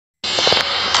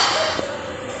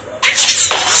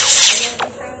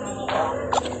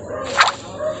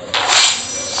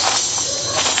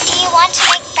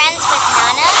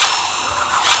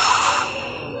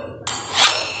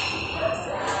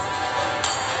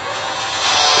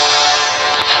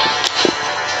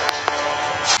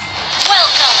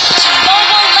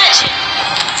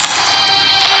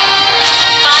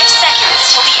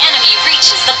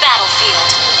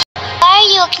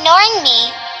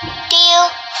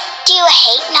you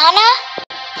hate Nana?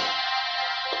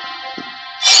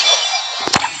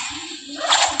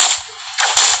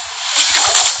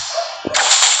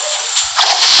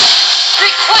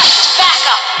 Request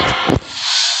backup!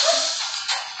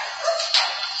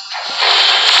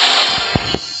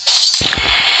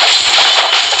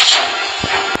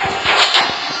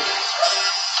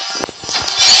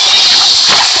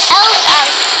 Elves are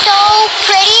so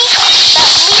pretty, but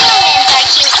leonins are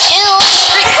cute too.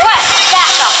 Request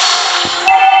backup!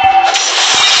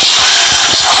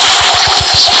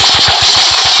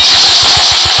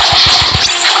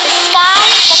 The sky,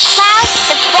 the clouds,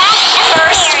 the grass, and the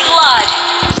First fairies. blood!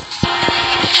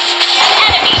 An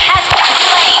enemy has been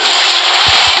slain!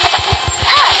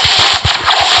 Huh.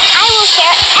 I will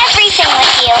share everything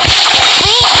with you.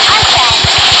 We are friends.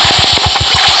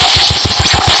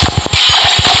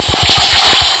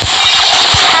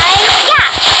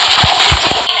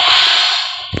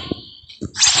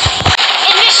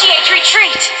 Initiate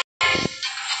retreat!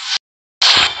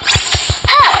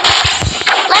 Huh.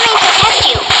 Let me protect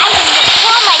you. I can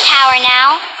control my power now.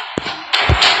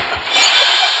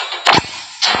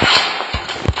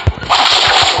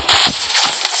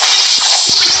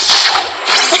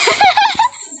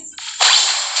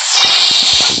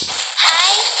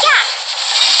 Hi-ya.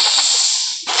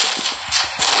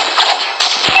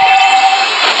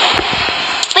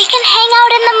 We can hang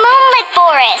out in the moonlit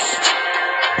forest.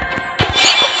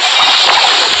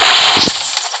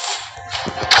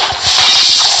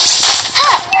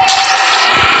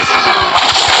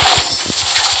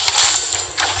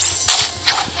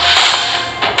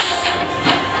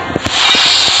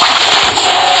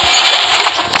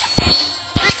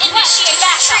 Initiate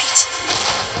retreat!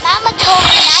 Mama told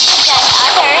me not to judge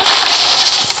others.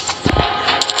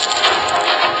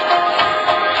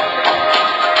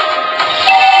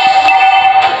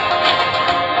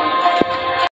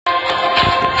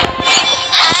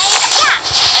 Hi-ya.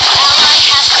 Ally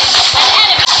has been an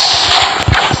enemy!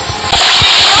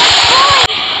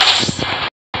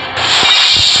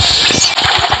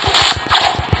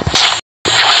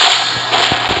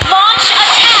 Launch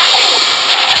attack!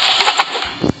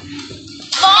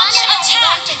 Launch Nana has attack!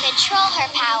 learned to control her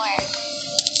power.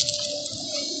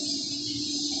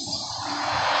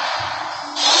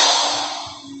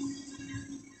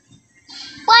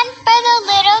 One for the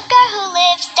little girl who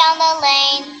lives down the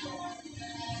lane.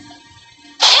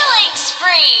 Killing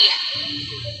spree!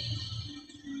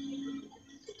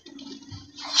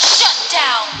 Shut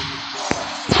down!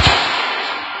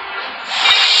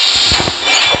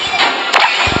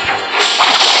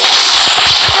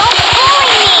 Don't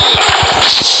bully me!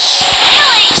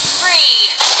 Killing spree!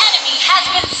 An enemy has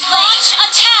been slain! Launch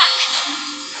attack!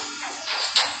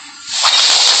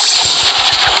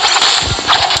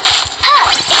 Huh,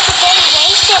 it's very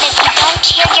wasted if you don't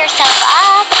cheer yourself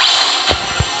up.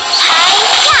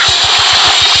 Hi-ya!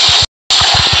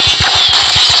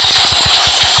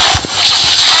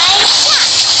 Hi-ya!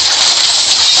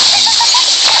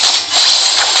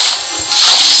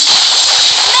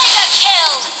 Mega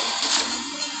kill!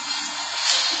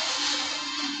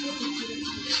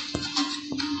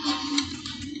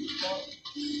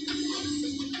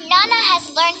 Nana has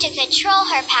learned to control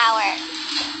her power.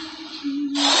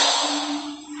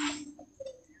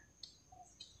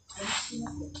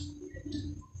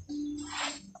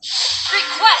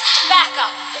 Request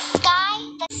backup! The sky,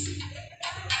 the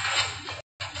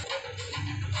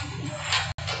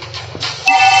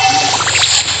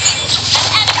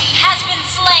An enemy has been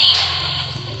slain!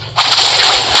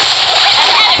 An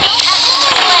enemy has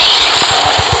been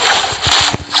slain!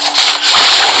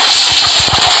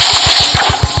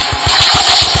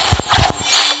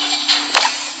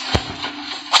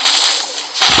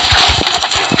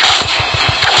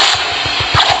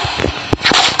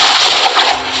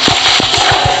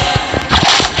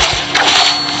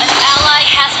 An ally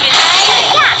has been slain!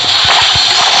 yeah.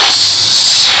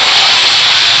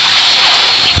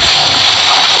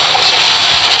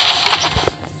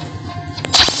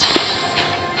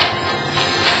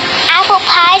 Apple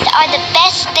pies are the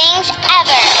best things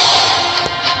ever.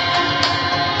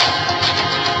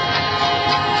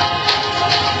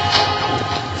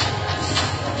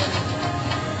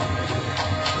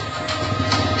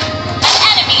 An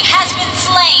enemy has been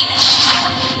slain!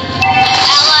 An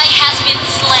ally has been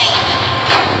slain!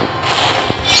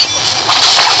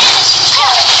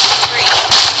 Killing spree!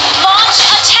 Launch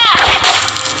attack!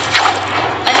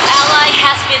 An ally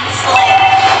has been slain!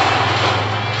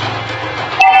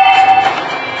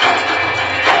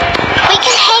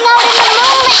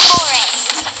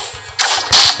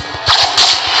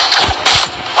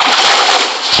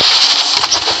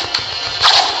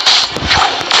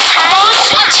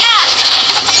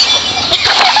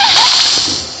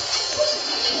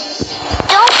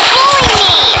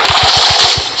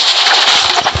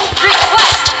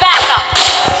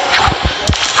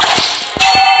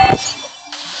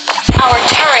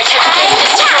 turret has been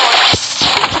destroyed.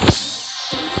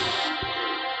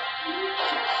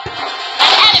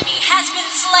 An enemy has been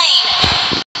slain.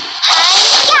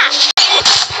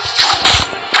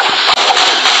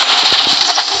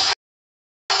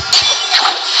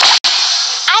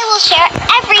 I will share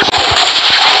everything.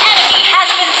 An enemy has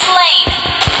been slain.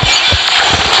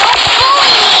 Don't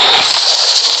bully me.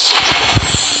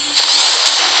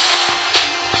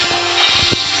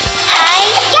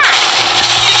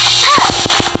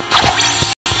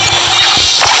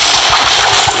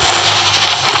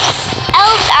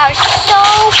 Elves are so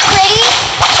pretty,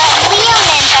 but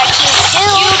Leonins are cute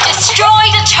too. You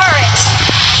destroyed a turret.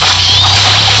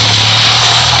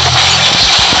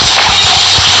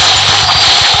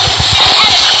 An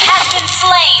enemy has been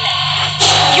slain.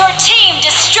 Your team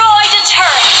destroyed a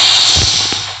turret.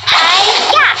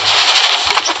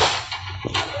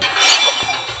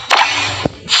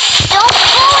 Don't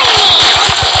bully me.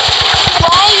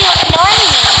 Why are you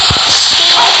ignoring me?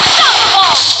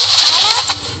 Unstoppable.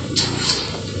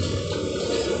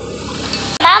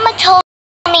 Mama told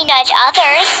me to nudge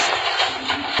others.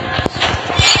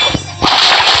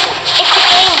 It's a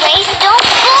game race. Don't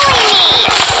bully me.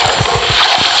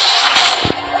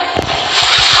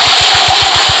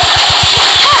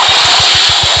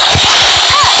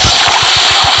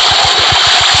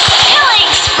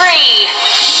 Killing spree.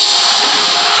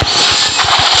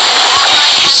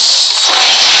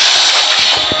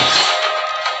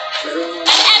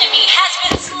 An enemy has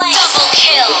been slain. Double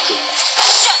kill.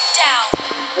 Shut down.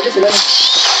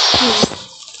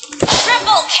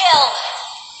 Triple kill.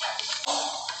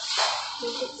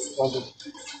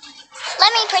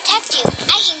 Let me protect you.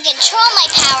 I can control my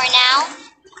power now.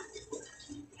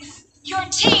 Your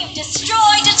team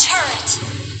destroyed a turret.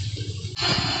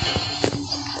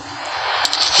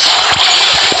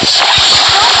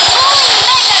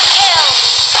 Mega kill.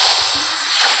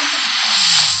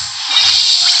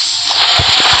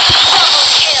 Double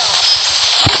kill.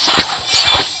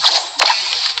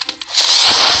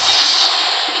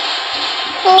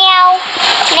 Meow.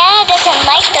 Nana doesn't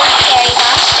like those scary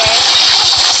monsters.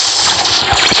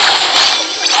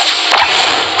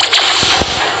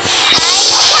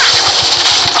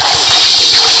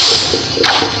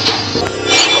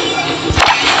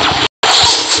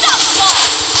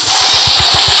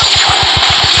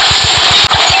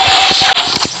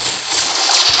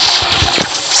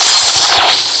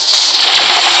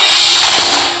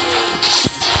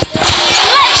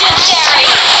 Legendary.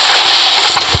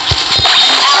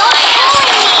 Ally has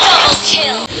double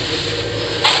kill.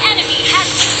 An enemy has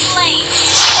been slain.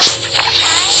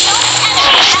 An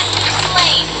enemy has been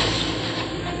slain.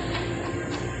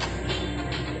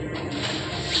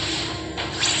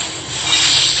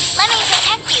 Let me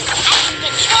protect you. I can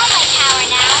control my power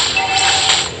now.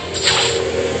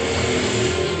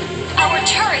 Our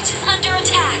turret is under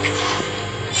attack.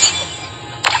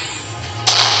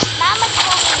 Mama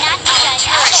told me not to judge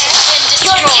Turret has others. been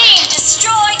destroyed. Your team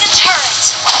destroyed a turret.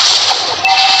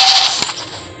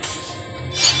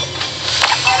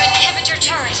 Our inhibitor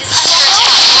turret is under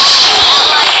attack.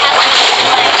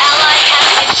 Ally has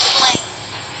been slain.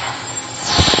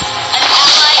 An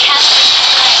ally has been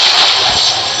slain.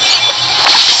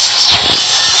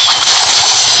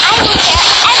 I will share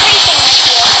everything with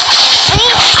you. We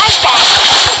are best.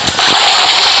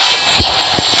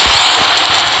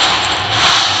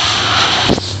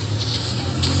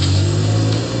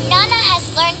 Nana has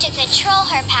learned to control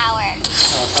her power. An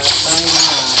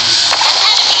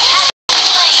enemy has been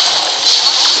slain.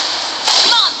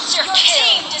 Monster kill.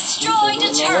 Team destroyed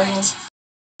a turret.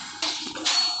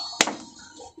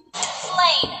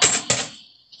 Slain.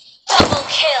 Double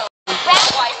kill.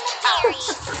 Wrapped Wipe in the out. berries.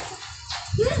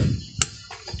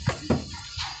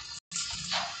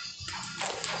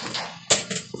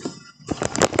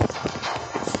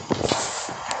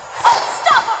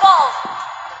 Unstoppable.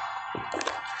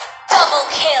 Double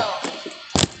kill.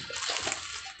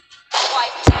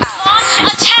 Wiped out.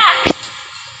 Launch attack.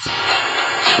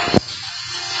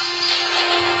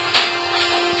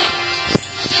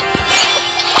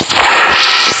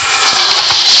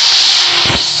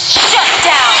 Shut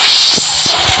down.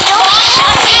 Launch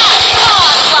attack.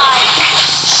 Godlike.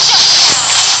 Shut down.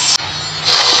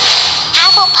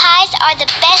 Apple pies are the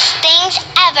best things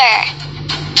ever.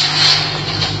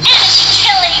 Enemy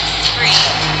killing spree.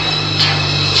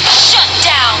 Shut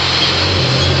down.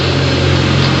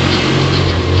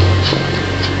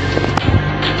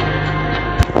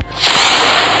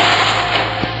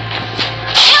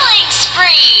 Killing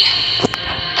spree.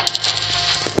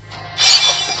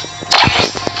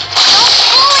 Don't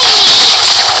bully me.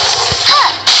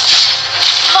 Huh.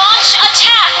 Launch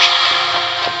attack.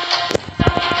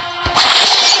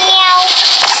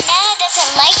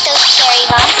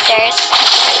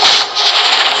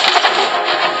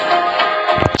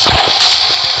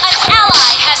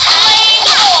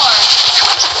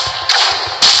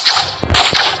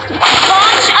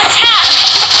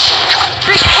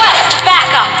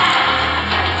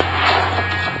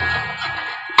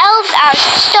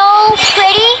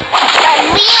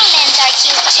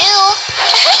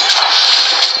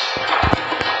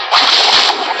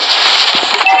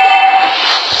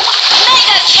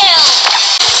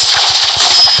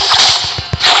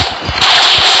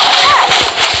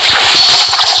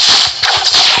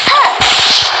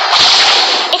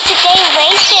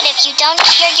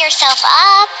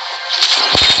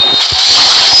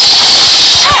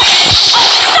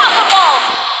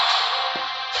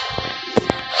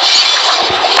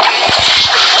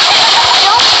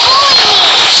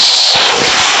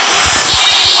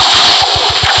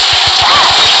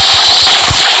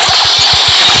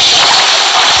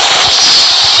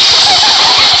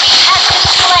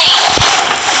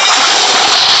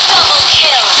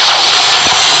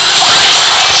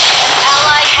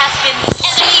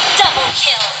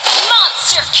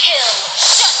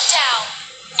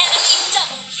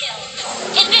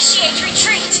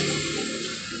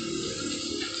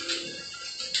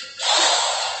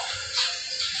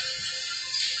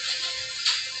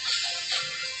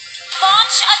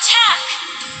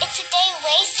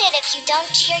 wasted if you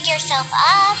don't cheer yourself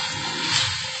up.